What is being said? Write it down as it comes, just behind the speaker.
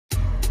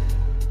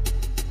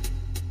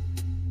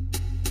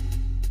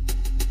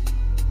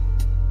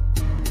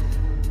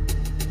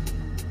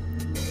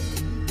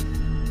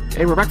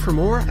And we're back for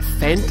more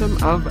Phantom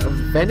of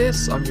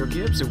Venice. I'm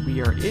YourGibs, and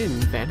we are in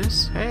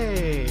Venice.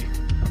 Hey!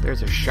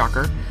 There's a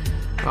shocker.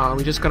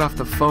 We just got off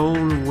the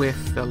phone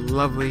with the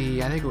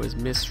lovely, I think it was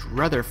Miss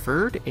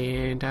Rutherford,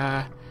 and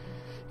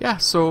yeah,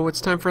 so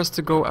it's time for us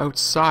to go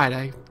outside.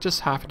 I just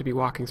happened to be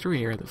walking through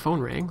here and the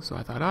phone rang, so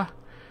I thought,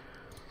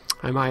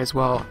 I might as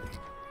well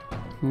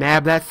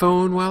nab that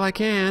phone while I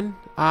can.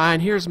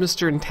 And here's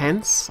Mr.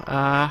 Intense.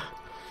 I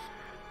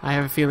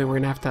have a feeling we're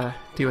gonna have to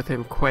deal with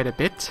him quite a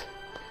bit.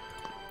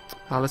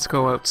 Let's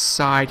go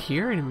outside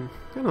here, and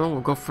I don't know,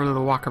 we'll go for a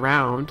little walk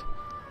around.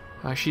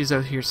 She's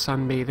out here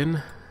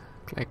sunbathing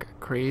like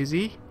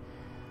crazy.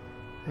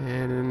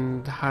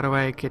 And how do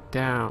I get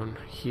down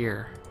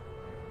here?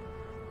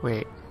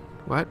 Wait,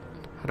 what?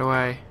 How do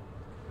I...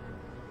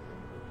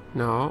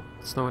 No,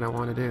 that's not what I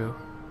want to do.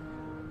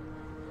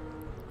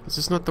 Is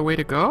this not the way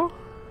to go?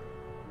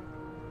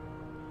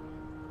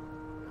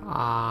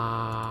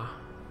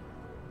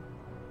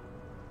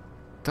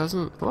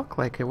 Doesn't look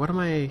like it. What am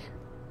I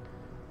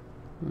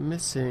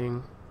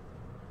missing?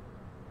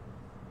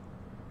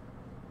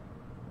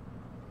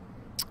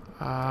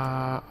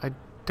 I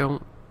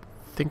don't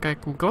think I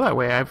can go that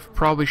way. I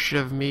probably should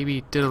have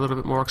maybe did a little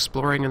bit more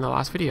exploring in the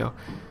last video.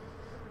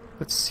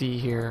 Let's see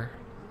here.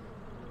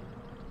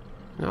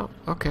 No,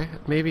 okay.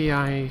 Maybe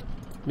I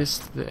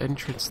missed the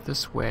entrance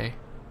this way.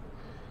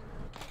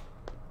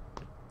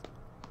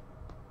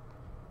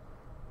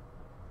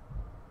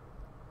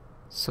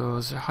 So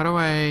how do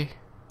I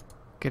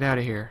get out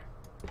of here?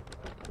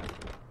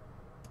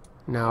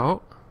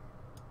 No.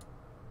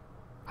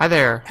 Hi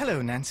there.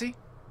 Hello, Nancy.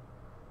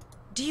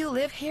 Do you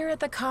live here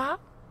at the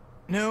CLOAK?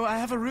 No, I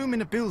have a room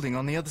in a building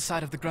on the other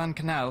side of the Grand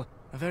Canal.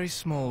 A very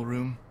small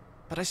room.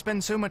 But I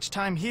spend so much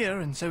time here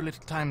and so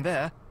little time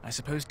there, I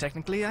suppose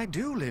technically I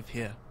do live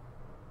here.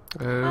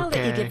 Okay. I'll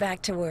let you get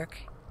back to work.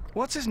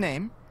 What's his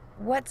name?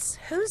 What's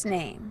whose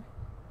name?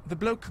 The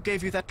bloke who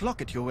gave you that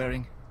locket you're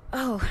wearing.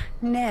 Oh,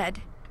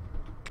 Ned.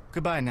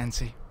 Goodbye,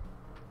 Nancy.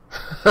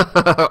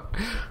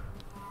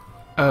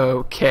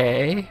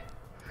 Okay.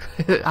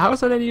 How is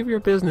that any of your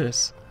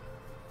business?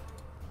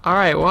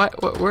 Alright,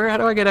 how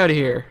do I get out of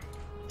here?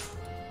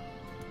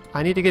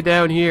 I need to get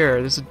down here.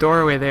 There's a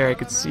doorway there, I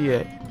could see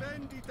it.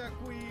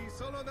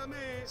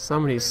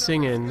 Somebody's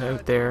singing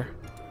out there.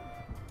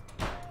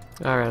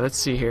 Alright, let's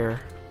see here.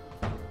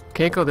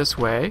 Can't go this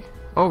way.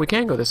 Oh, we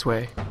can go this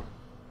way.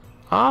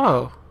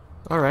 Oh,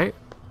 alright.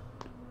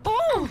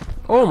 Oh!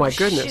 Oh my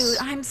goodness.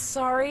 Shoot, I'm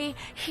sorry.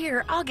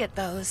 Here, I'll get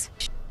those.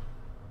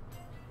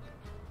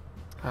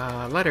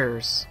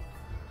 Letters.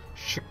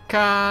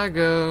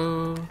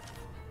 Chicago.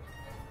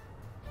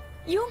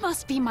 You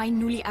must be my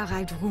newly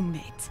arrived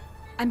roommate.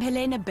 I'm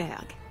Helena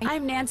Berg.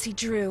 I'm Nancy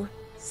Drew.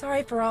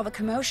 Sorry for all the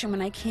commotion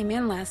when I came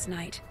in last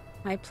night.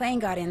 My plane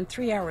got in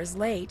 3 hours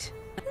late.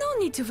 No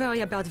need to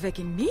worry about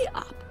waking me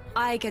up.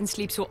 I can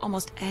sleep through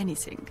almost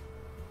anything.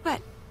 Well,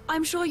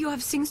 I'm sure you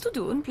have things to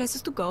do and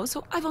places to go,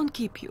 so I won't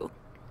keep you.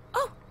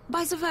 Oh,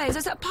 by the way,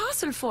 there's a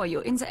parcel for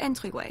you in the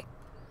entryway.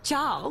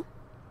 Ciao.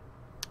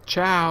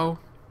 Ciao.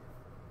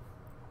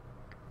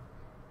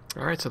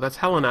 Alright, so that's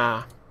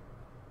Helena.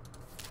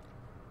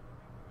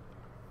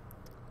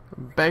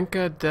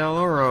 Banca del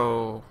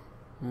Oro.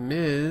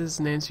 Ms.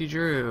 Nancy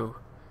Drew.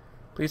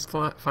 Please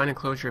find and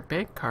close your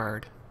bank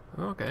card.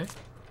 Okay.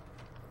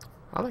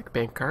 I like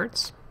bank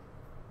cards.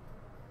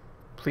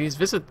 Please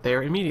visit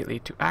there immediately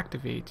to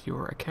activate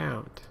your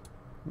account.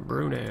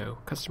 Bruno.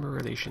 Customer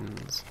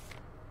Relations.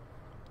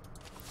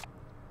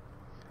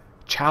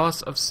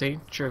 Chalice of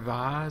Saint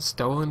Gervais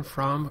stolen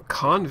from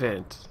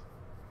convent.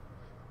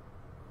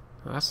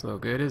 Well, that's no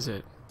good, is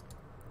it?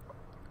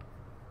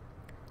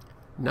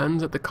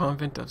 Nuns at the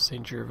convent of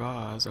Saint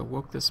Gervais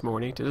awoke this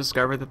morning to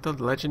discover that the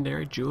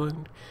legendary jewel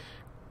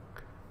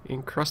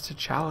encrusted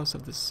chalice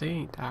of the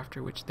saint,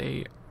 after which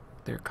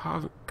their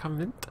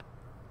convent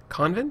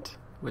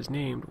was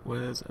named,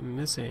 was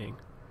missing.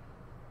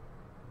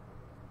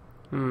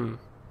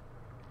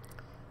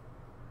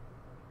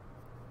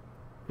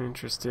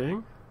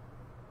 Interesting.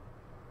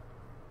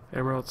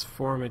 Emeralds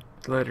form a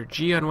letter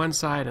G on one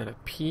side and a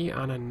P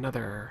on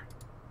another.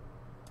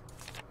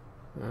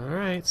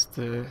 Alright,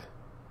 the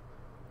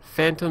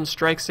Phantom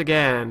strikes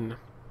again.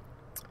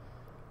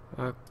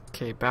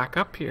 Okay, back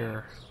up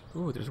here.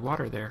 Ooh, there's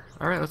water there.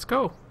 Alright, let's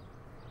go.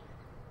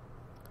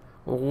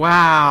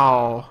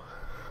 Wow!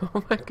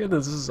 Oh my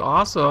goodness, this is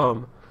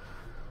awesome.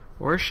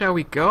 Where shall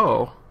we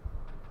go?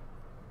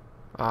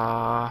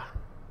 What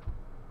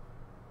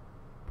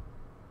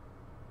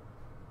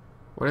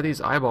do these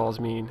eyeballs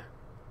mean?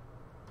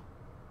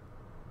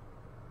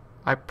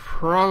 I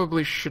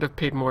probably should have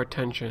paid more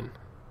attention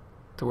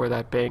to where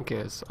that bank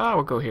is. Oh,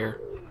 we'll go here.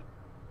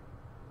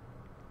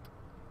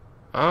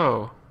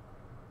 Oh.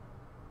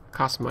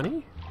 Cost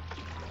money?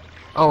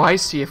 Oh, I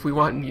see. If we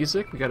want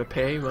music, we gotta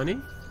pay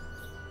money?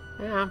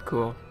 Yeah, I'm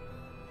cool.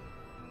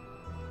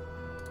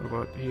 What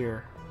about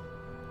here?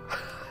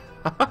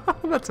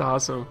 That's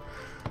awesome.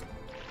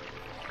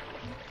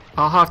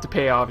 I'll have to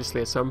pay,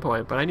 obviously, at some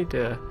point, but I need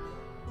to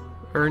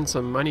earn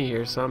some money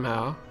here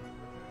somehow.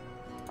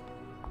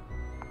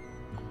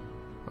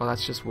 Oh,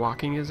 that's just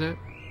walking, is it?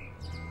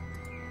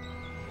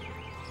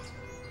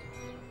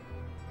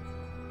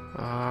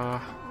 I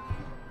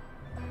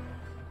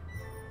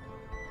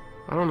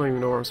don't even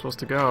know where I'm supposed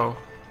to go.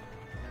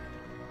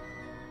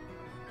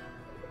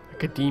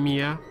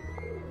 Academia.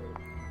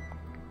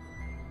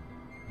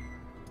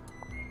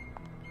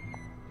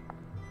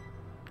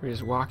 We're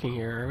just walking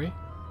here, are we?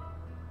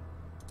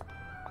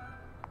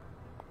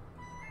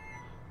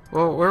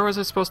 Well, where was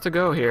I supposed to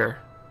go here?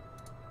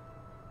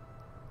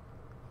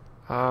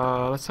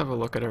 Let's have a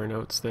look at our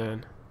notes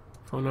then.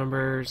 Phone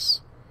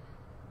numbers.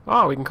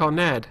 Oh, we can call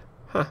Ned.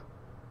 Huh.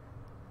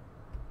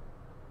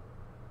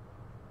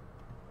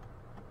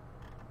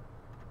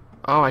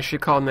 Oh, I should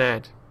call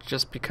Ned.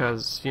 Just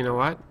because, you know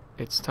what?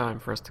 It's time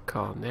for us to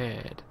call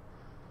Ned.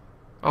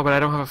 Oh, but I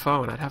don't have a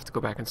phone. I'd have to go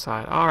back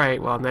inside.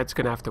 Alright, well, Ned's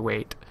gonna have to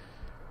wait.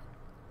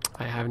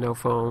 I have no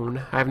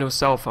phone. I have no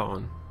cell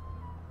phone.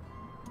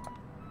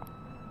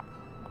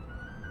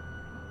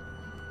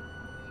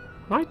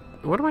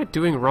 What am I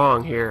doing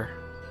wrong here?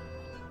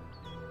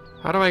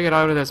 How do I get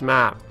out of this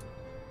map?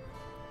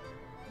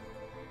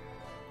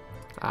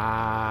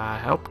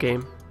 Help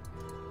game.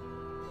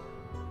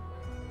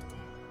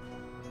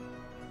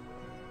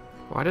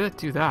 Why did it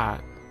do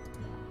that?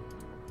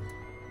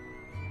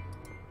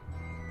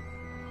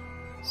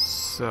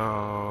 So,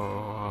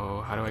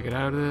 how do I get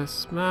out of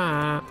this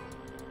map?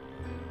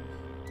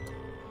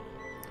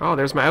 Oh,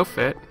 there's my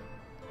outfit.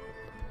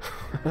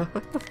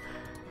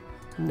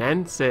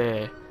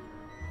 Nancy.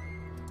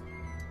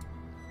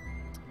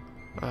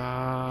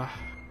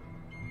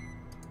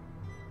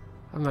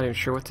 I'm not even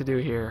sure what to do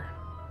here.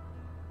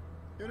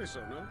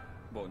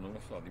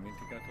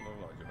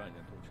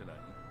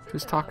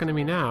 Who's talking to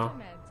me now?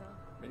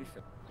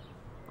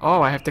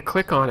 Oh, I have to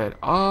click on it.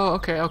 Oh,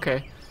 okay,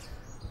 okay.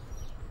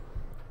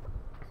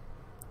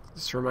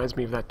 This reminds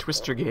me of that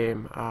Twister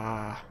game.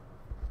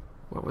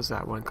 What was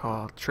that one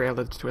called? Trail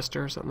of the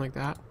Twister or something like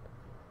that?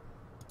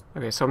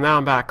 Okay, so now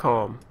I'm back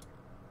home.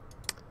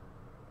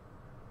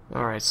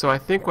 Alright, so I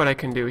think what I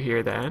can do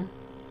here then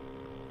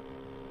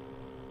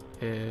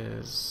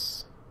is...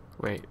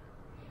 Wait.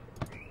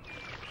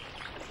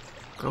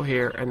 Go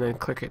here and then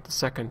click it the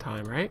second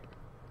time, right?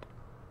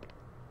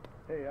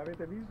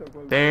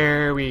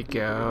 There we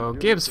go.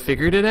 Gibbs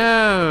figured it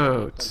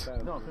out.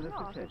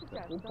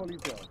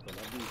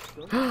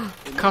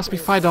 It cost me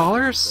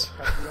 $5?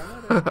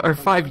 Or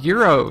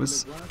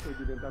 €5?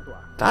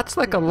 That's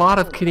like a lot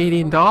of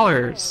Canadian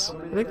dollars.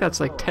 I think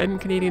that's like 10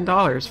 Canadian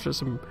dollars for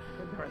some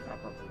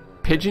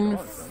pigeon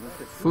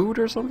food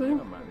or something?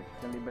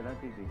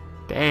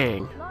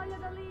 Dang.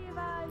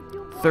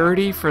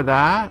 30 for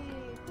that?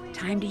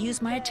 Time to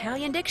use my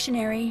Italian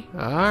dictionary.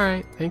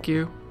 Alright, thank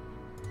you.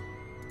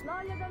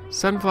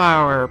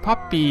 Sunflower,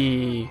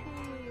 poppy.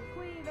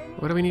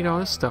 What do we need all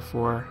this stuff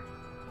for?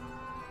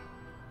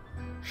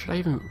 Should I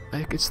even...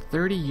 Like, it's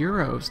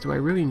 €30. Do I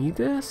really need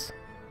this?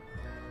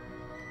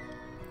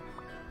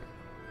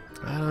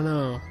 I don't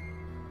know.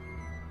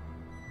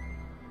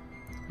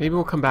 Maybe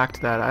we'll come back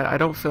to that. I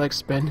don't feel like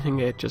spending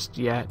it just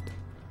yet.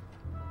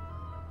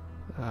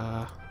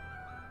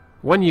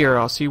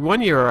 €1. See,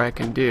 €1 I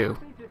can do.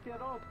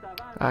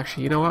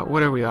 Actually, you know what?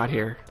 What are we at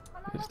here?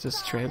 Is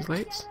this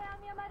translates?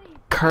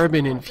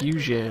 Carbon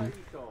infusion.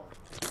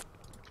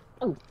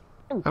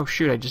 Oh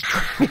shoot, I just...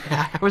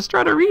 I was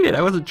trying to read it.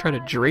 I wasn't trying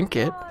to drink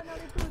it.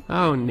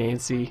 Oh,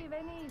 Nancy.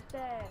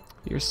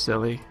 You're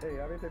silly.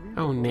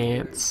 Oh,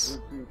 Nance.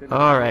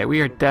 Alright, we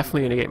are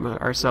definitely going to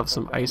get ourselves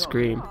some ice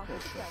cream.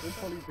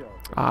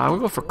 We'll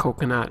go for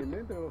coconut.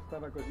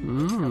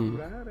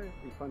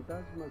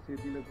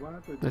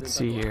 Let's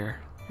see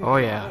here. Oh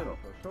yeah.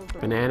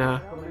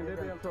 Banana.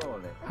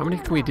 How many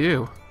can we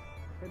do?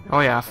 Oh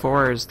yeah,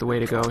 4 is the way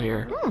to go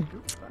here.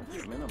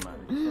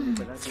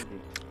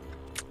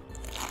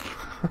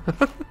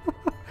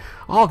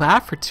 All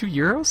that for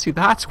 €2? See,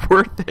 that's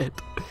worth it.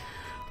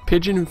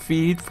 Pigeon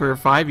feed for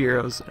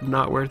 €5.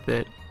 Not worth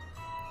it.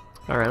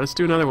 Alright, let's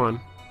do another one.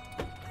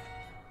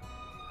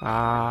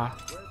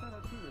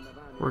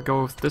 We'll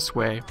go this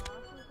way.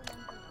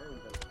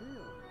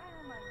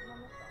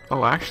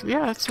 Oh, actually,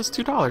 yeah, it's just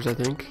 $2, I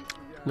think.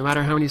 No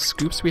matter how many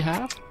scoops we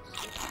have.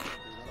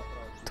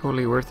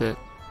 Totally worth it.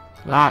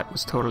 That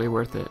was totally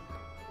worth it.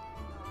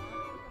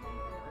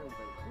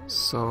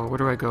 So, where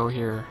do I go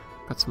here?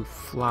 Got some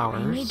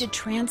flowers. I need to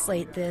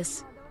translate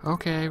this.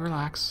 Okay,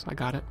 relax. I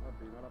got it.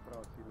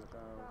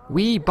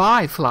 We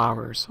buy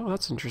flowers. Oh,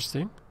 that's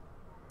interesting.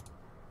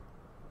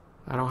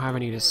 I don't have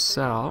any to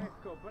sell.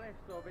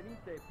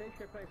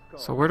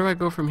 So where do I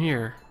go from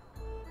here?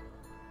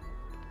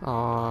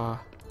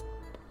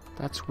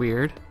 That's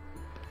weird.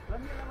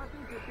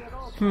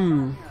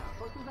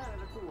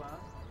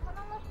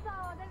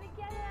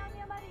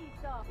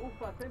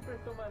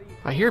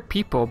 I hear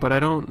people, but I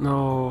don't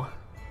know...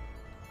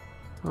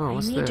 Oh,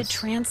 what's this? I need to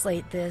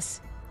translate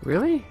this.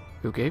 Really?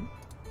 Okay.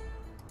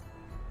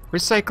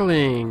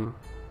 Recycling!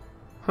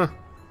 Huh.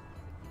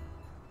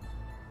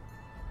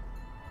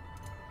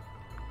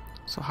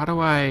 So how do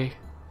I...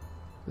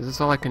 Is this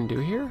all I can do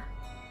here?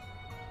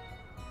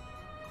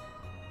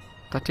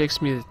 That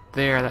takes me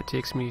there, that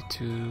takes me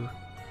to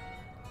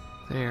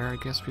there. I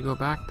guess we go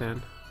back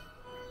then.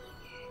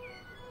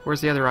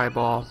 Where's the other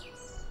eyeball?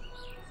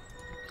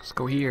 Let's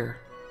go here.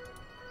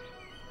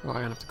 Oh, I'm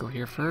gonna have to go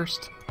here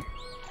first.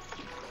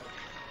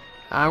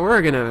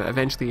 We're gonna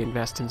eventually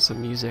invest in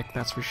some music,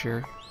 that's for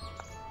sure.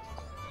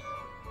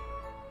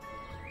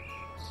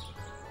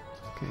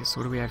 Okay, so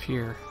what do we have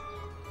here?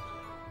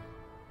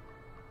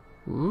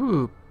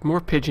 Ooh,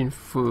 more pigeon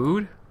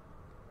food.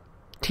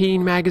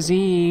 Teen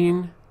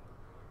magazine.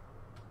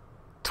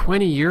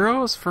 20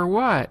 euros for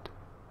what?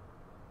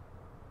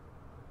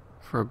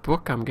 For a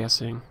book, I'm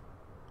guessing.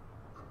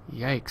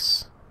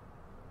 Yikes.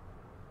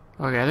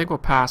 Okay, I think we'll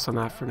pass on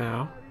that for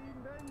now.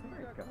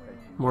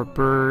 More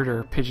bird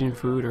or pigeon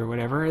food or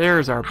whatever.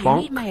 There's our bunk.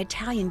 I need my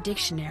Italian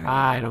dictionary.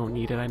 I don't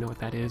need it. I know what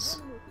that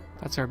is.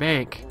 That's our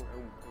bank.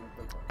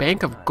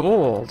 Bank of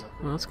gold.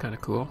 Well, that's kind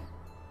of cool.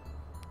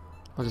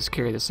 I'll just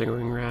carry this thing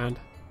around.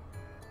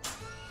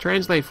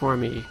 Translate for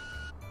me.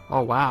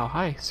 Oh, wow.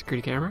 Hi,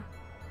 security camera.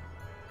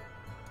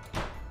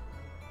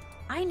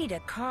 I need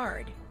a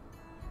card.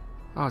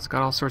 Oh, it's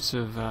got all sorts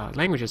of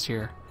languages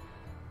here.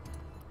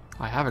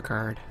 I have a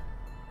card.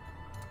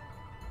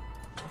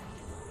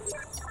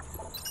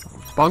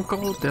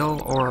 Bunco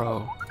del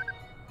Oro.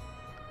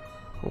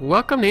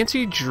 Welcome,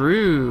 Nancy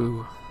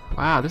Drew.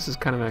 Wow, this is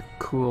kind of a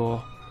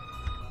cool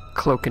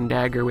cloak and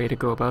dagger way to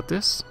go about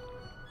this.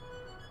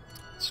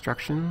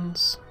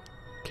 Instructions.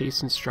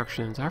 Case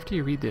instructions. After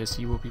you read this,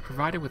 you will be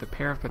provided with a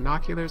pair of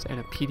binoculars and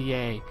a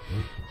PDA.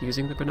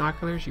 Using the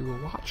binoculars, you will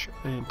watch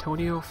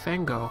Antonio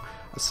Fango,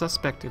 a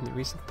suspect in the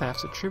recent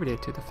thefts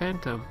attributed to the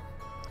Phantom.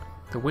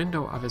 The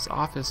window of his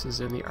office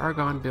is in the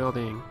Argonne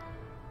building.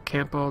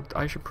 Campo...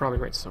 I should probably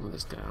write some of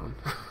this down.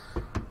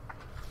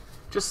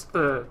 Just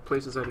the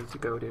places I need to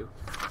go to.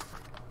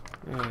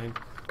 I'm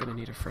gonna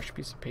need a fresh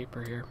piece of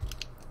paper here.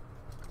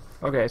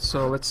 Okay,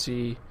 so let's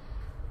see.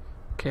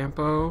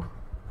 Campo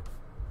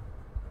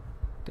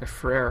de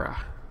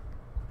Frera.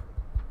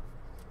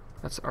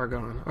 That's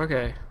Argonne.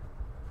 Okay.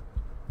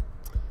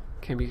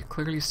 Can be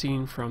clearly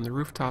seen from the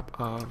rooftop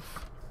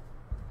of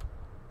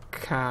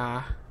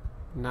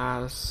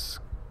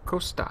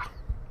Canascosta.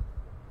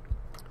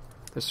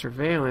 The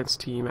surveillance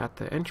team at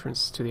the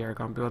entrance to the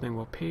Argonne building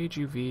will page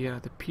you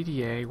via the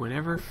PDA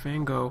whenever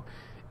Fango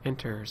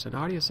enters. An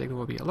audio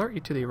signal will alert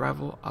you to the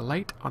arrival. A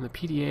light on the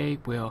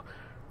PDA will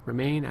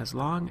remain as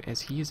long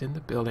as he is in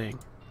the building.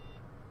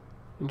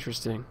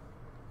 Interesting.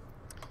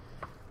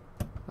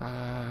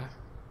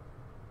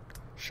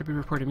 Should be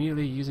reported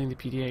immediately using the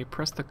PDA.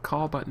 Press the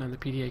call button on the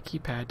PDA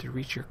keypad to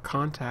reach your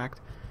contact.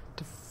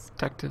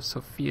 Detective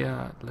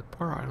Sofia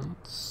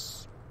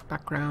Leporant's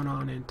background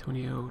on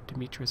Antonio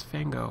Demetrius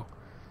Fango.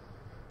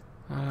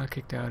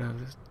 Kicked out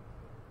of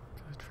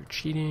for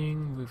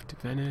cheating, moved to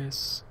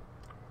Venice.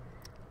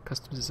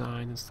 Custom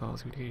design,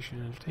 installs communication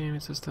and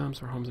entertainment systems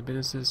for homes and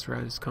businesses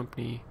throughout his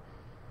company.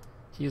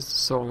 He is the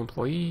sole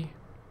employee.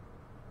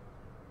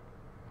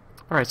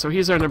 Alright, so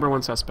he's our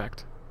 #1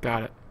 suspect.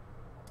 Got it.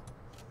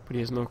 But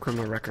he has no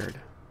criminal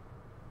record.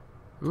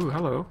 Ooh,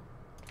 hello.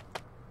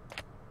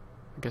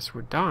 I guess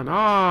we're done.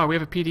 Oh, we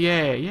have a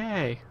PDA.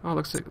 Yay. Oh,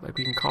 looks like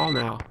we can call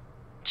now.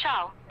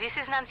 Ciao, this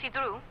is Nancy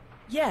Drew.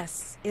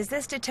 Yes, is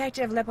this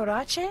Detective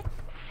Leporace?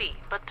 Si,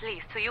 but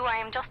please, to you I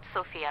am just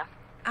Sophia.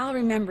 I'll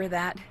remember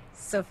that,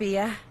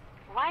 Sophia.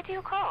 Why do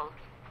you call?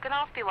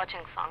 Gnauf be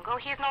watching Fango,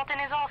 he's not in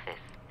his office.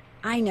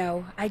 I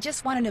know, I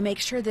just wanted to make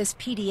sure this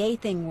PDA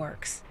thing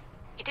works.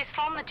 It is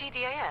from the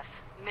GDAF.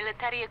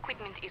 Military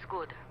equipment is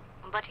good.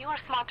 But you are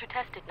smart to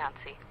test it,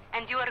 Nancy.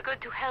 And you are good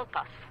to help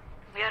us.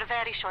 We are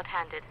very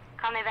short-handed.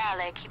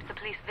 Carnevale keeps the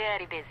police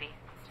very busy.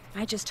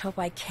 I just hope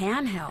I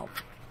can help.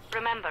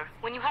 Remember,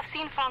 when you have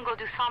seen Fango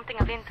do something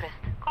of interest,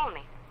 call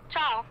me.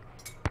 Ciao.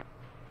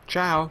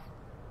 Ciao.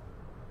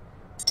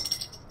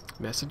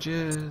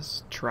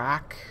 Messages.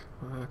 Track.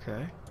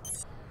 Okay.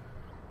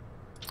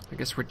 I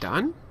guess we're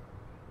done?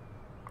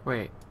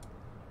 Wait.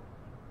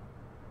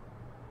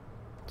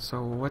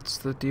 So what's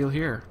the deal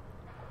here?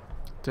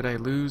 Did I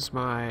lose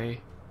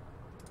my...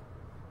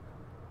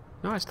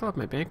 No, I still have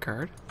my bank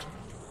card.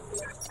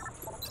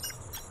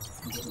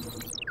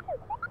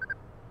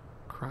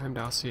 Crime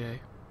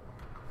dossier.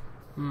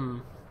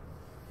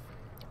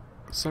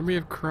 Summary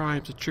of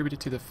crimes attributed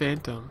to the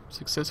Phantom.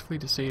 Successfully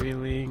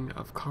disabling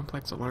of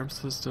complex alarm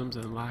systems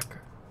and lack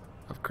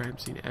of crime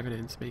scene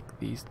evidence make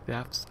these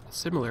thefts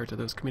similar to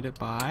those committed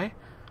by...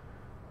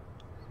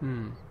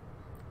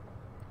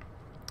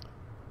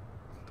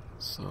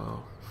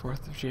 So,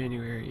 4th of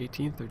January,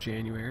 18th of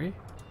January.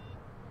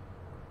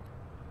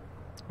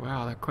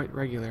 Wow, that's quite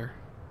regular.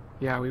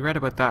 Yeah, we read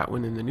about that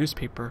one in the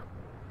newspaper.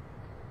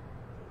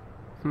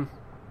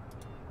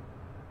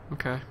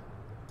 Okay.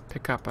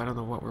 Pick up. I don't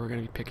know what we're going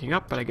to be picking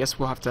up, but I guess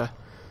we'll have to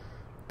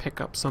pick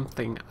up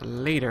something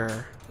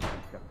later.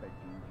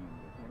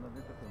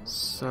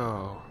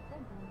 So...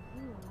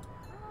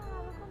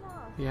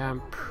 yeah,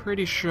 I'm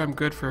pretty sure I'm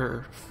good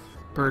for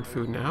bird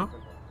food now.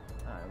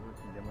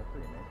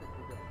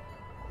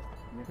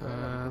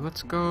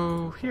 Let's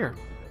go here.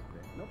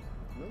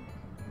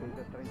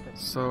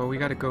 So we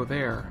gotta go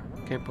there.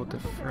 Campo de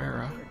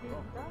Frera.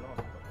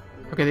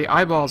 Okay, the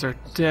eyeballs are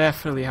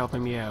definitely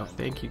helping me out.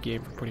 Thank you,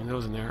 game, for putting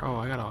those in there. Oh,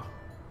 I got a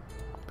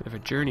bit of a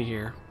journey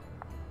here.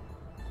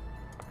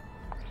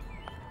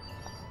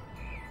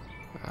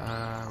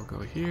 I'll go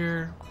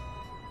here.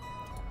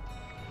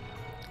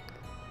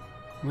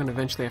 I'm gonna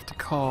eventually have to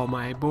call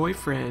my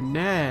boyfriend,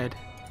 Ned.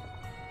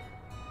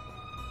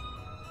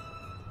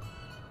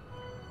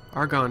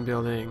 Argon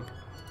building.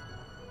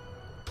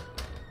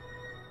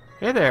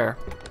 Hey there.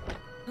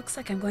 Looks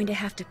like I'm going to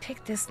have to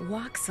pick this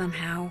lock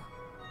somehow.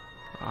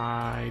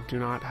 I do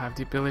not have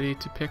the ability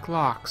to pick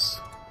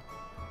locks.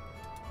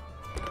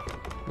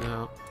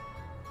 No.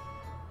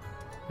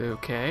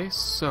 Okay,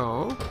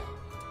 so...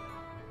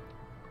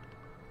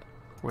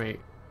 Wait.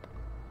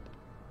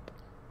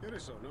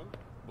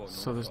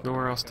 So there's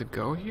nowhere else to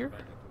go here?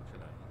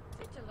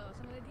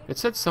 It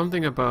said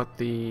something about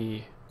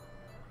the...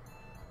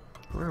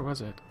 Where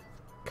was it?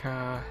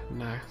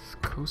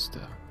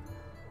 Costa.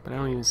 But I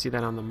don't even see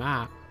that on the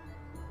map.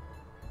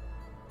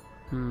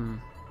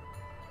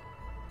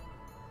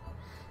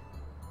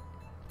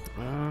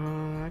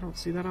 I don't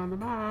see that on the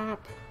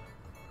map.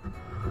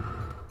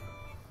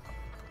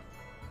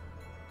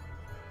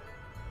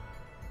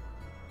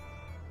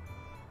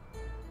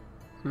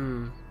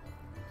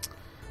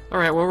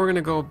 Alright, well, we're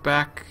gonna go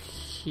back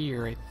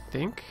here, I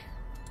think.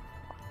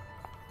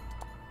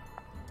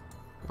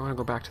 I wanna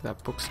go back to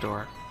that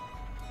bookstore.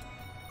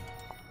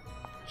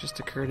 It just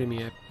occurred to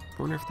me, I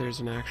wonder if there's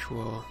an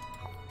actual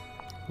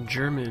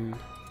German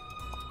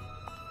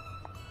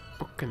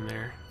book in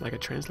there, like a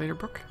translator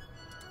book.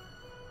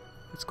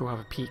 Let's go have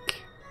a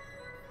peek.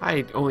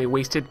 I only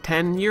wasted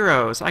 10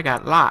 euros. I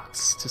got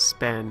lots to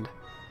spend.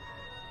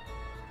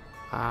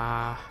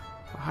 How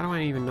do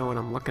I even know what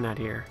I'm looking at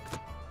here?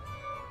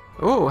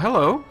 Oh,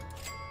 hello.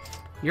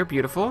 You're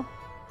beautiful.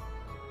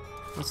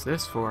 What's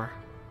this for?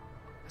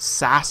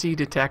 Sassy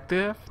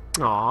detective?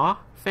 Aw,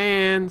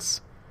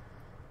 fans.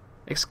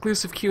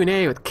 Exclusive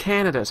Q&A with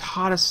Canada's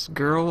hottest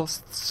girl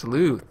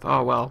sleuth.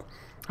 Oh, well,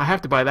 I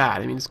have to buy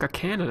that. I mean, it's got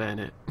Canada in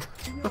it.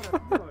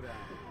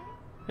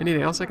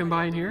 Anything else I can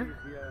buy in here?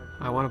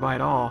 I want to buy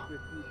it all.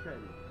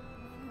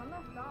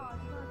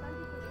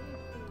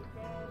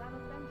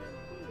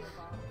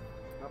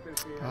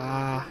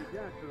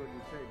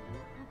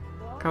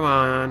 Come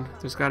on.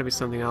 There's got to be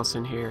something else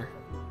in here.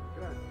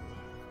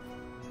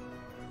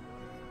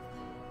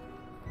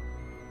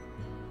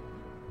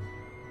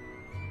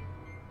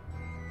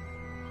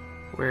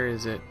 Where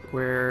is it?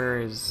 Where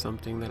is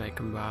something that I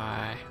can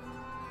buy?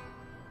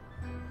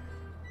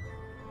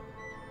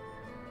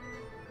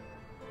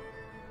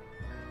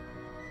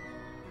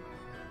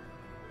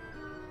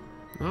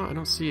 No, I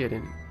don't see it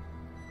in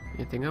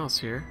anything else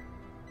here.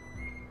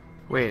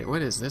 Wait,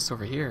 what is this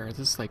over here? Is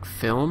this like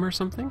film or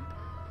something?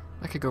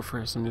 I could go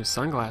for some new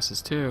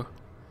sunglasses too.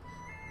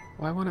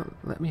 Why won't it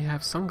let me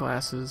have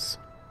sunglasses?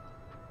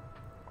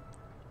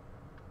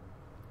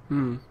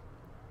 Oh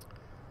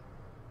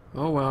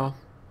well.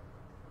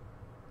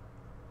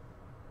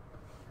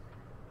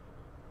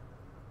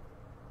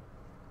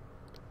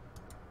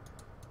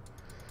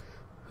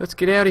 Let's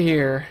get out of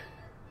here.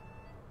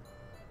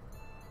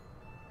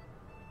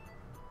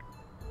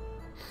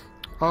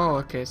 Oh,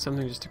 okay,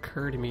 something just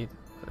occurred to me.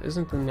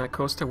 Isn't the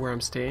Costa where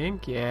I'm staying?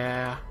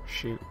 Yeah,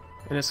 shoot.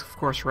 And it's, of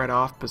course, right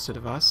opposite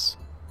of us.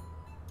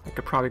 I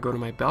could probably go to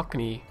my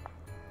balcony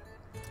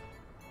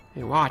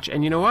and watch.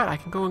 And you know what? I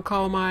can go and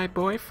call my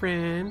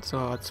boyfriend.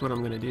 So that's what I'm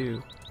going to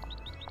do.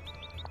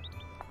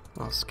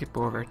 I'll skip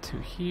over to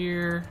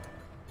here,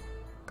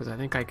 because I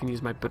think I can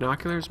use my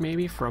binoculars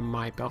maybe from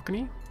my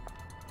balcony.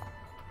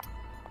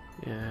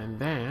 And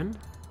then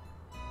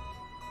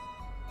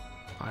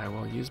I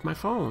will use my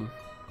phone.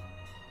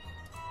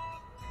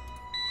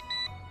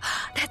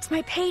 That's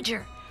my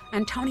pager.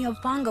 Antonio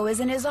Fongo is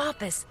in his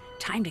office.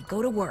 Time to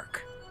go to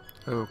work.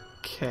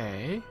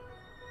 Okay.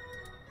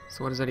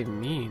 So what does that even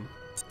mean?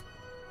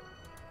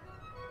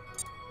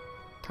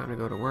 Time to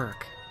go to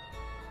work.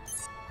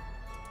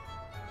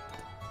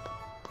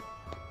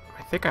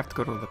 I think I have to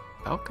go to the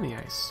balcony,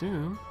 I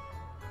assume.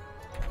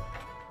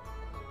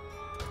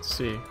 Let's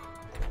see.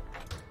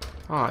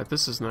 Oh,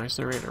 this is nice.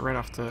 They're right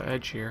off the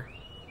edge here.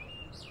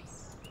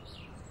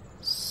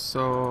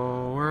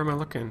 So, where am I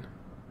looking?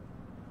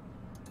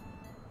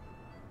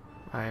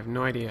 I have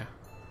no idea.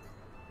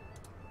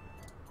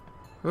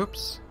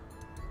 Oops.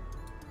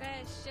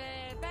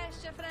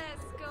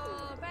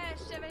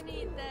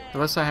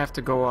 Unless I have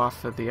to go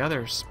off of the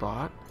other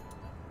spot.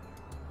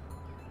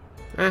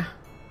 You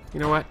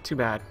know what? Too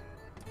bad.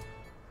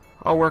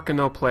 All work and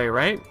no play,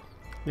 right?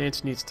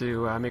 Nancy needs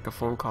to make a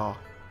phone call.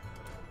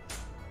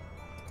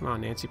 Come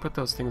on, Nancy, put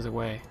those things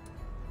away.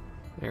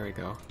 There we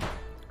go.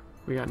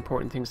 We got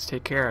important things to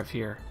take care of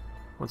here.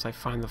 Once I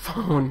find the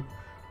phone.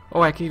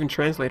 Oh, I can even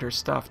translate her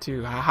stuff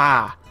too.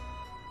 Haha.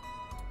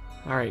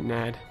 Alright,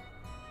 Ned.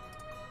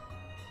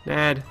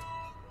 Ned.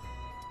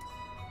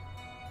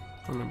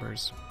 Phone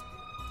numbers.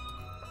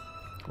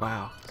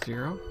 Wow.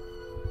 0.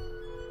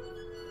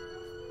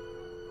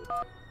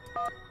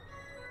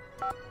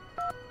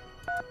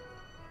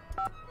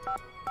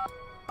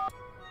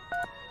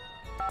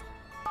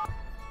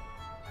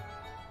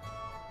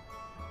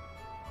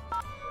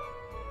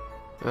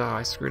 Oh,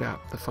 I screwed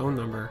up the phone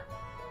number.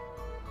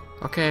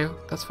 Okay,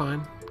 that's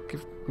fine.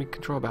 Give me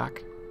control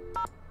back.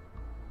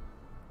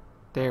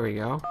 There we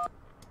go.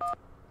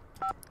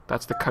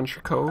 That's the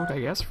country code, I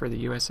guess, for the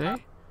USA.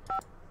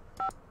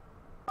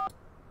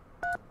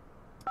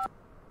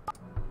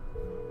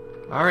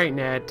 Alright,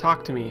 Ned,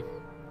 talk to me.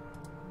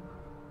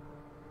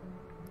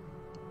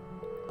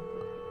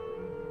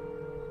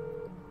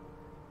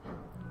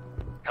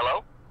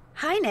 Hello?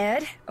 Hi,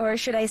 Ned. Or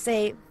should I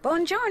say,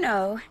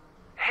 buongiorno.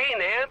 Hey,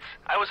 Nance.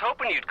 I was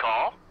hoping you'd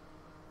call.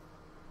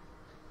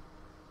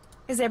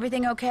 Is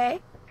everything okay?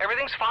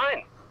 Everything's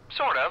fine.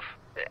 Sort of.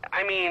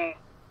 I mean,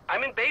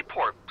 I'm in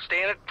Bayport,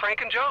 staying at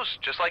Frank and Joe's,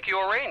 just like you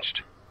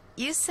arranged.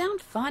 You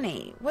sound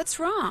funny. What's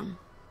wrong?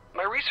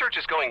 My research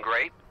is going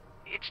great.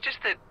 It's just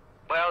that,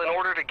 well, in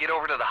order to get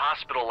over to the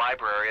hospital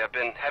library, I've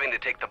been having to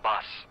take the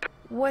bus.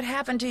 What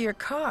happened to your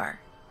car?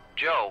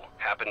 Joe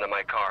happened to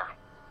my car.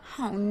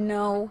 Oh,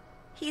 no.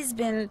 He's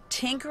been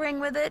tinkering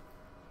with it?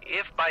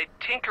 If by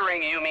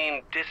tinkering you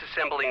mean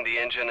disassembling the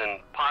engine and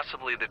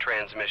possibly the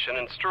transmission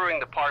and strewing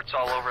the parts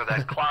all over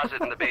that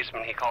closet in the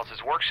basement he calls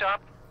his workshop,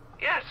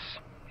 yes,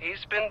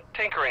 he's been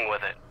tinkering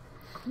with it.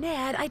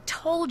 Ned, I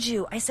told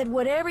you. I said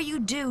whatever you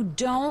do,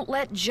 don't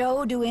let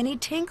Joe do any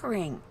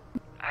tinkering.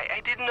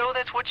 I didn't know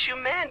that's what you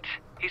meant.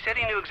 He said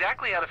he knew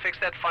exactly how to fix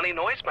that funny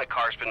noise my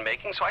car's been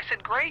making, so I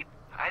said great.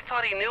 I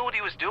thought he knew what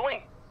he was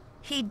doing.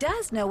 He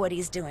does know what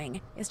he's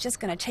doing. It's just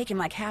gonna take him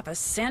like half a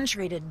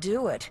century to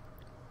do it.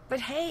 But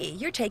hey,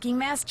 you're taking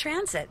mass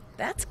transit.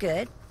 That's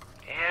good.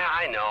 Yeah,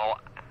 I know.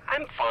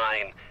 I'm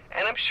fine.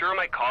 And I'm sure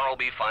my car will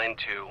be fine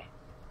too.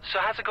 So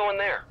how's it going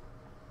there?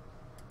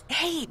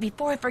 Hey,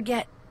 before I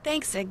forget,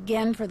 thanks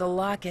again for the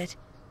locket.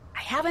 I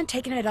haven't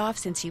taken it off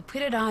since you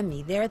put it on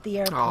me there at the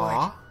airport.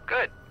 Aww.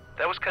 Good.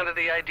 That was kind of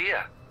the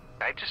idea.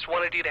 I just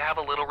wanted you to have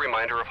a little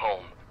reminder of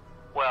home.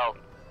 Well,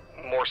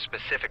 more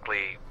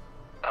specifically,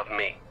 of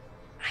me.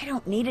 I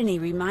don't need any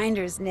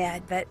reminders,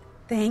 Ned, but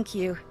thank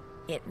you.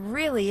 It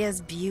really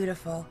is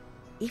beautiful.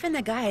 Even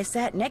the guy I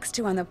sat next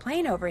to on the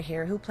plane over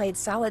here who played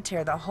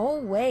solitaire the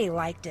whole way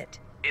liked it.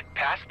 It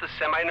passed the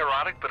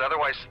semi-neurotic but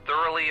otherwise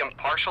thoroughly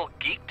impartial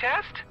geek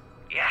test?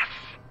 Yes.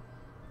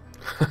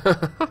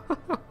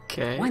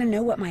 Okay. Want to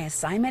know what my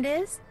assignment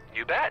is?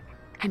 You bet.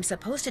 I'm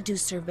supposed to do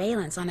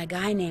surveillance on a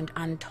guy named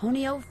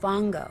Antonio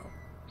Fongo.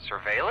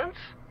 Surveillance?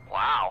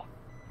 Wow.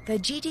 The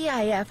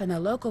GDIF and the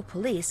local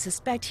police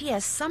suspect he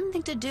has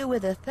something to do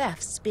with the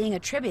thefts being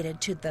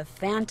attributed to the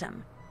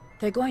Phantom.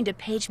 They're going to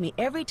page me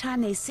every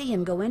time they see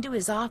him go into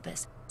his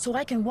office, so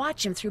I can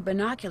watch him through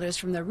binoculars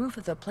from the roof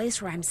of the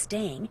place where I'm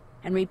staying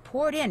and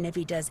report in if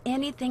he does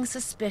anything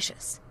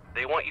suspicious.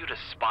 They want you to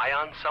spy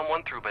on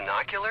someone through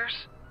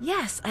binoculars?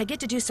 Yes, I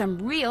get to do some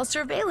real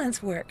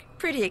surveillance work.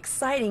 Pretty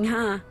exciting,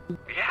 huh?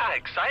 Yeah,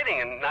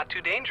 exciting and not too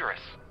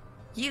dangerous.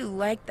 You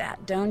like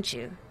that, don't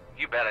you?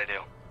 You bet I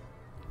do.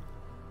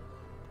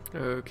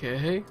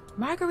 Okay.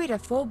 Margarita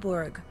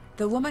Faubourg,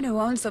 the woman who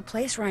owns the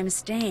place where I'm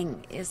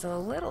staying, is a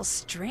little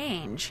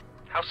strange.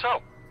 How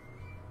so?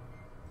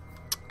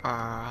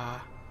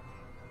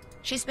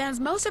 She spends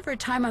most of her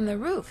time on the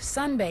roof,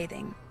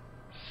 sunbathing.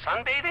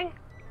 Sunbathing?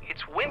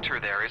 It's winter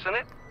there, isn't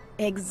it?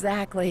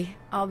 Exactly.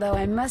 Although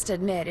I must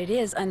admit, it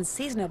is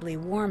unseasonably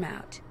warm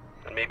out.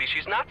 And maybe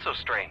she's not so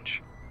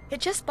strange. It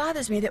just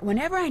bothers me that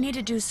whenever I need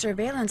to do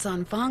surveillance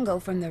on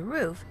Fongo from the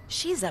roof,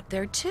 she's up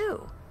there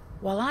too.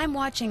 While I'm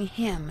watching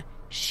him,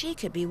 she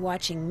could be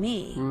watching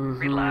me.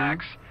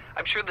 Relax.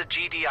 I'm sure the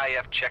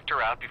GDIF checked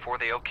her out before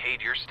they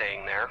okayed your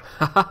staying there.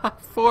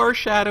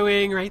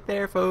 Foreshadowing right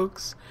there,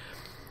 folks.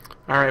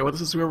 Alright, well,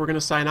 this is where we're going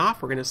to sign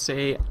off. We're going to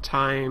say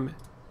time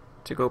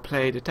to go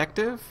play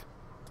detective.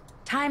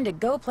 Time to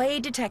go play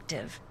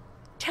detective.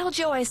 Tell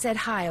Joe I said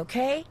hi,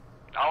 okay?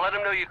 I'll let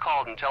him know you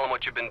called and tell him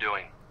what you've been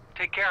doing.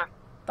 Take care.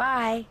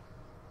 Bye.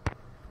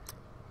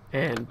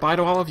 And bye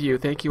to all of you.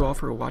 Thank you all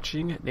for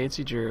watching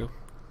Nancy Drew.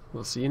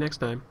 We'll see you next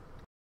time.